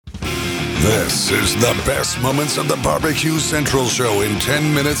This is the best moments of the BBQ Central Show in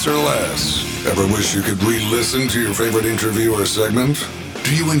 10 minutes or less. Ever wish you could re-listen to your favorite interview or segment?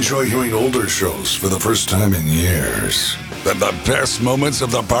 Do you enjoy hearing older shows for the first time in years? Then the best moments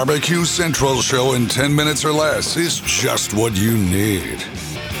of the BBQ Central Show in 10 minutes or less is just what you need.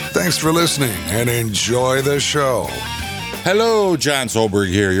 Thanks for listening and enjoy the show. Hello, John Solberg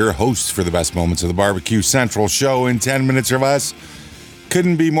here, your host for the best moments of the BBQ Central Show in 10 minutes or less.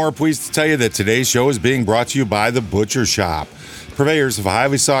 Couldn't be more pleased to tell you that today's show is being brought to you by The Butcher Shop, purveyors of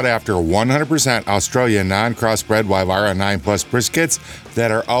highly sought-after 100% Australian non-crossbred Wyvara 9 Plus briskets that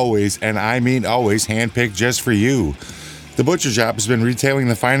are always, and I mean always, handpicked just for you. The Butcher Shop has been retailing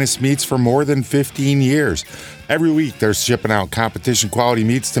the finest meats for more than 15 years. Every week, they're shipping out competition-quality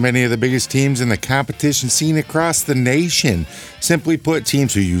meats to many of the biggest teams in the competition scene across the nation. Simply put,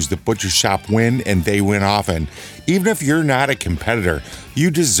 teams who use The Butcher Shop win, and they win often. Even if you're not a competitor, you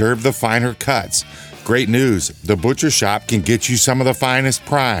deserve the finer cuts. Great news, The Butcher Shop can get you some of the finest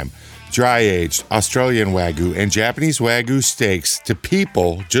prime, dry-aged Australian Wagyu and Japanese Wagyu steaks to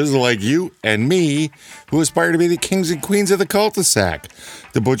people just like you and me who aspire to be the kings and queens of the cul-de-sac.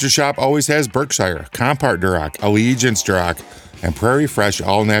 The Butcher Shop always has Berkshire, Compart Duroc, Allegiance Duroc, and Prairie Fresh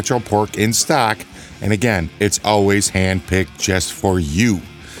all-natural pork in stock. And again, it's always hand-picked just for you.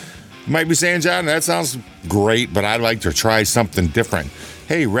 You might be saying, John, that sounds great, but I'd like to try something different.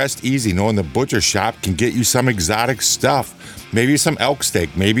 Hey, rest easy knowing the Butcher Shop can get you some exotic stuff. Maybe some elk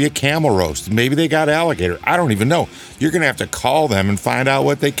steak, maybe a camel roast, maybe they got alligator. I don't even know. You're going to have to call them and find out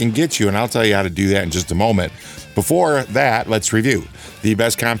what they can get you, and I'll tell you how to do that in just a moment. Before that, let's review. The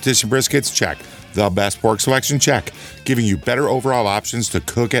best competition briskets, check. The best pork selection, check. Giving you better overall options to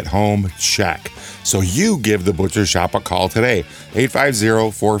cook at home, check. So you give the Butcher Shop a call today,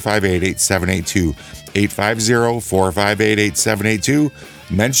 850-458-8782. 850-458-8782.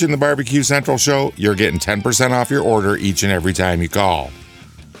 Mention the BBQ Central Show. You're getting 10% off your order each and every time you call.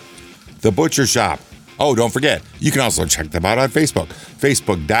 The Butcher Shop. Oh, don't forget, you can also check them out on Facebook.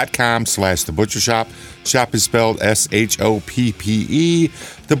 Facebook.com/The Butcher Shop. Shop is spelled S-H-O-P-P-E.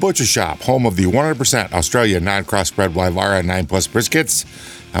 The Butcher Shop, home of the 100% Australian non-crossbred Wyvara 9 Plus briskets.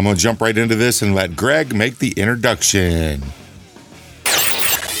 I'm going to jump right into this and let Greg make the introduction.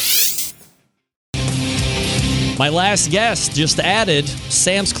 My last guest just added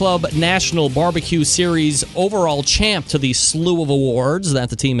Sam's Club National Barbecue Series overall champ to the slew of awards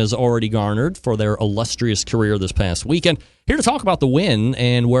that the team has already garnered for their illustrious career this past weekend. Here to talk about the win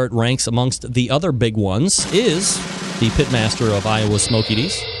and where it ranks amongst the other big ones is the pitmaster of Iowa Smoky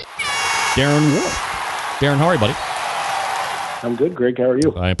D's, Darren Ward. Darren, how are you, buddy? I'm good, Greg. How are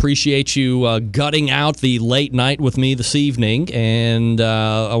you? I appreciate you gutting out the late night with me this evening, and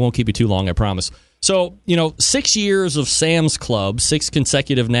I won't keep you too long, I promise. So, 6 years of Sam's Club, 6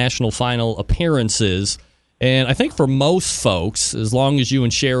 consecutive national final appearances, and I think for most folks, as long as you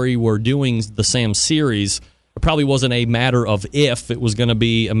and Sherry were doing the Sam series, it probably wasn't a matter of if, it was going to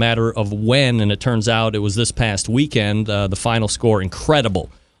be a matter of when, and it turns out it was this past weekend. The final score,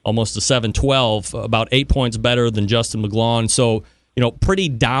 incredible, almost a 7-12, about 8 points better than Justin McGlawn. So, pretty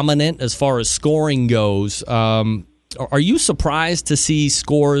dominant as far as scoring goes. Are you surprised to see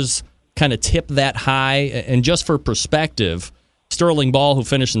scores kind of tip that high? And just for perspective, Sterling Ball, who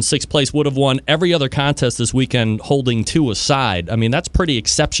finished in 6th place, would have won every other contest this weekend, holding 2 aside. I mean, that's pretty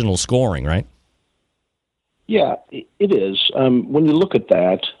exceptional scoring, right? Yeah, it is. When you look at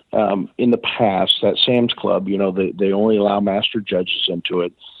that, in the past, that Sam's Club, they only allow master judges into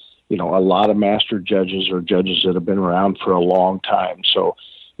it. A lot of master judges are judges that have been around for a long time. So,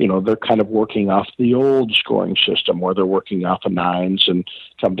 they're kind of working off the old scoring system where they're working off of 9s and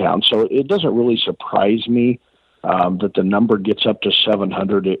come down. So it doesn't really surprise me that the number gets up to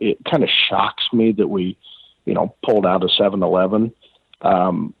 700. It kind of shocks me that we, pulled out a 711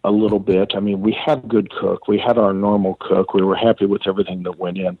 a little bit. I mean, we had a good cook. We had our normal cook. We were happy with everything that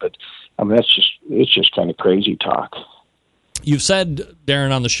went in. But, it's just kind of crazy talk. You've said,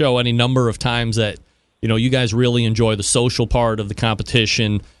 Darren, on the show any number of times that, you guys really enjoy the social part of the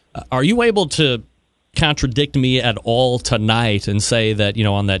competition. Are you able to contradict me at all tonight and say that,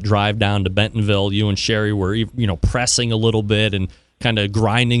 on that drive down to Bentonville, you and Sherry were, pressing a little bit and kind of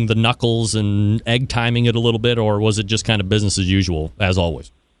grinding the knuckles and egg timing it a little bit, or was it just kind of business as usual, as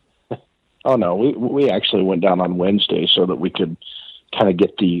always? Oh, no. We actually went down on Wednesday so that we could kind of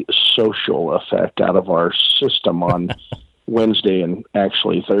get the social effect out of our system on Wednesday and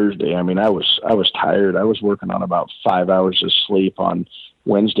actually Thursday. I mean, I was tired. I was working on about 5 hours of sleep on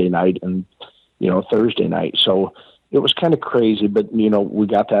Wednesday night and, Thursday night. So it was kind of crazy, but, we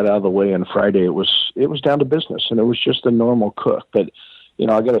got that out of the way. And Friday it was down to business, and it was just a normal cook. But,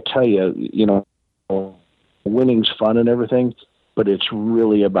 I got to tell you, winning's fun and everything, but it's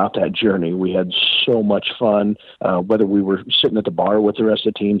really about that journey. We had so much fun, whether we were sitting at the bar with the rest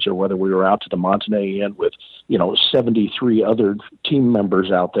of the teams or whether we were out to the Montanay Inn with, 73 other team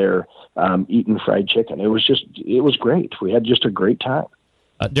members out there eating fried chicken. It was great. We had just a great time.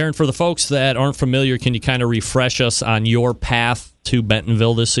 Darren, for the folks that aren't familiar, can you kind of refresh us on your path to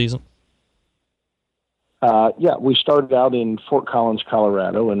Bentonville this season? We started out in Fort Collins,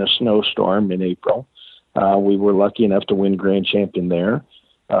 Colorado in a snowstorm in April. We were lucky enough to win grand champion there.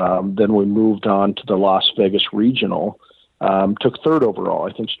 Then we moved on to the Las Vegas Regional, took third overall.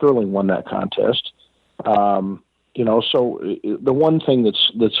 I think Sterling won that contest. So the one thing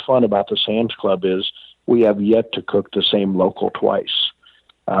that's fun about the Sam's Club is we have yet to cook the same local twice.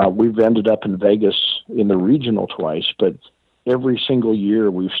 We've ended up in Vegas in the regional twice, but every single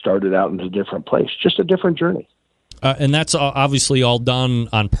year we've started out in a different place, just a different journey. And that's obviously all done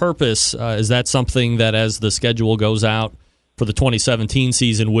on purpose. Is that something that as the schedule goes out for the 2017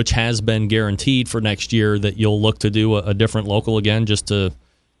 season, which has been guaranteed for next year, that you'll look to do a different local again just to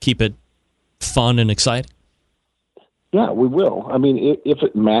keep it fun and exciting? Yeah, we will. I mean, if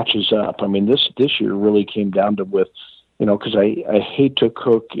it matches up. I mean, this year really came down to because I hate to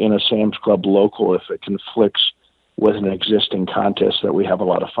cook in a Sam's Club local if it conflicts with an existing contest that we have a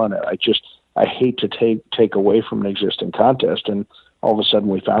lot of fun at. I hate to take away from an existing contest, and all of a sudden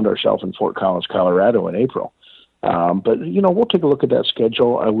we found ourselves in Fort Collins, Colorado in April. But we'll take a look at that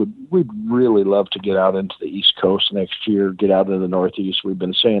schedule. We'd really love to get out into the East Coast next year, get out into the Northeast. We've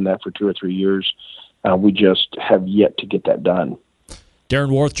been saying that for 2 or 3 years. We just have yet to get that done.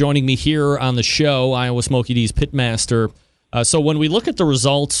 Darren Worth joining me here on the show, Iowa Smoky D's pitmaster. So when we look at the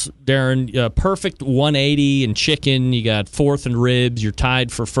results, Darren, perfect 180 in chicken. You got fourth in ribs. You're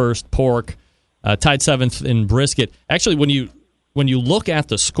tied for first pork. Tied seventh in brisket. Actually, when you look at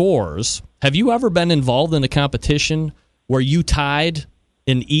the scores, have you ever been involved in a competition where you tied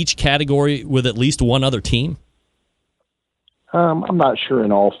in each category with at least one other team? I'm not sure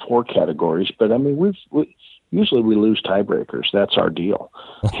in all 4 categories, but I mean, usually we lose tiebreakers. That's our deal.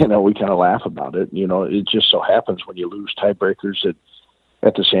 We kind of laugh about it. It just so happens when you lose tiebreakers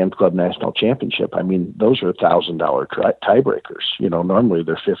at the Sam's Club National Championship, I mean, those are $1,000 tiebreakers. Normally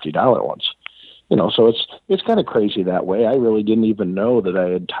they're $50 ones. So it's kind of crazy that way. I really didn't even know that I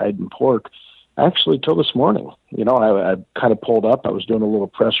had tied in pork actually till this morning. I kind of pulled up. I was doing a little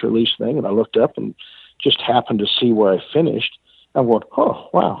press release thing, and I looked up and just happened to see where I finished. I went, oh,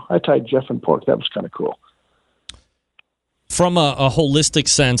 wow, I tied Jeff in pork. That was kind of cool. From a holistic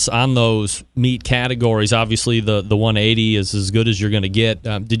sense on those meat categories, obviously the 180 is as good as you're going to get.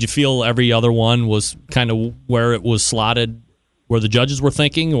 Did you feel every other one was kind of where it was slotted, where the judges were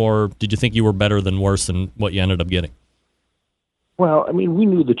thinking, or did you think you were better than worse than what you ended up getting? Well, I mean, we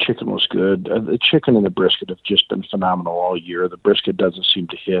knew the chicken was good. The chicken and the brisket have just been phenomenal all year. The brisket doesn't seem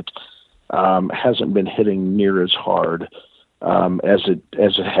to hit, hasn't been hitting near as hard as it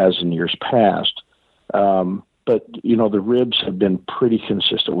has in years past. But, the ribs have been pretty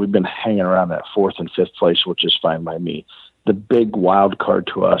consistent. We've been hanging around that 4th and 5th place, which is fine by me. The big wild card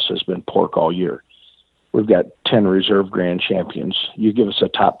to us has been pork all year. We've got 10 reserve grand champions. You give us a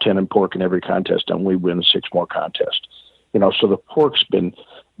top 10 in pork in every contest, and we win 6 more contests. So the pork's been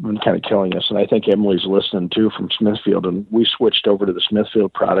kind of killing us. And I think Emily's listening, too, from Smithfield. And we switched over to the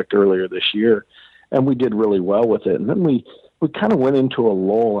Smithfield product earlier this year, and we did really well with it. And then we kind of went into a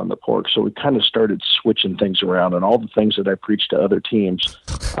lull on the pork, so we kind of started switching things around, and all the things that I preached to other teams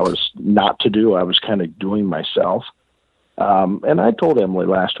I was not to do, I was kind of doing myself. And I told Emily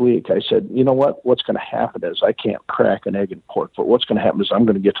last week, I said, you know what's going to happen is I can't crack an egg in pork, but what's going to happen is I'm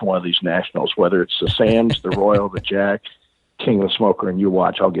going to get to one of these nationals, whether it's the Sam's, the Royal, the Jack, King of the Smoker, and you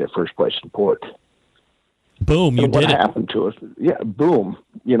watch, I'll get first place in pork. Boom, you did it. What happened to us? Yeah, boom.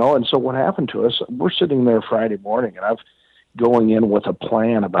 And so what happened to us, we're sitting there Friday morning, and I've going in with a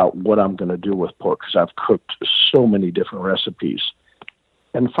plan about what I'm going to do with pork because I've cooked so many different recipes.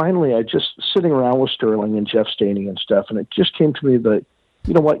 And finally, I just sitting around with Sterling and Jeff Staney and stuff, and it just came to me that,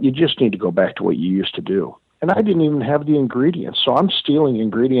 you know what, you just need to go back to what you used to do. And I didn't even have the ingredients, so I'm stealing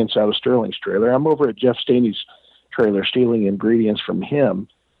ingredients out of Sterling's trailer. I'm over at Jeff Staney's trailer stealing ingredients from him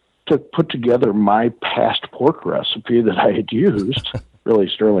to put together my past pork recipe that I had used, really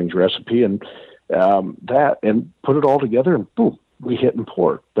Sterling's recipe, and and put it all together, and boom, we hit in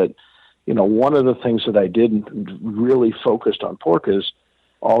pork. But, one of the things that I did really focused on pork is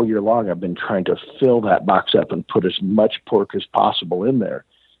all year long I've been trying to fill that box up and put as much pork as possible in there.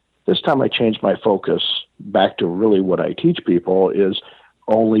 This time I changed my focus back to really what I teach people is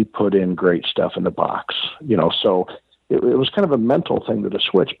only put in great stuff in the box. So it was kind of a mental thing that a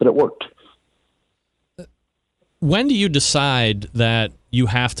switch, but it worked. When do you decide that you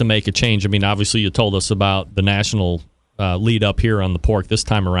have to make a change? I mean, obviously you told us about the national lead up here on the pork this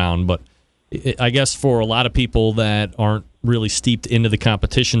time around, but I guess for a lot of people that aren't really steeped into the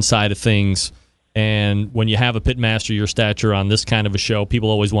competition side of things, and when you have a pitmaster your stature on this kind of a show,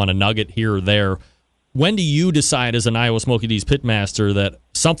 people always want a nugget here or there. When do you decide as an Iowa Smoky D's pitmaster that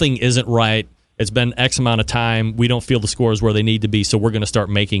something isn't right? It's been X amount of time. We don't feel the scores where they need to be, so we're going to start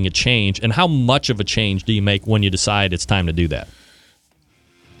making a change. And how much of a change do you make when you decide it's time to do that?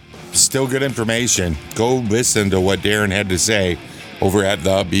 Still good information. Go listen to what Darren had to say over at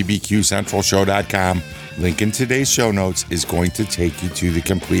the bbqcentralshow.com. Link in today's show notes is going to take you to the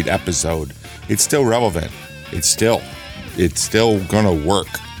complete episode. It's still relevant. It's still going to work.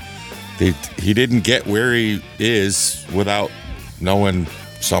 He didn't get where he is without knowing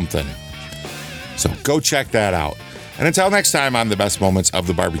something. So go check that out. And until next time on the best moments of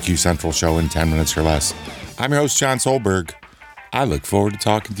the BBQ Central Show in 10 minutes or less, I'm your host, John Solberg. I look forward to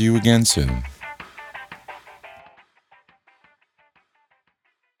talking to you again soon.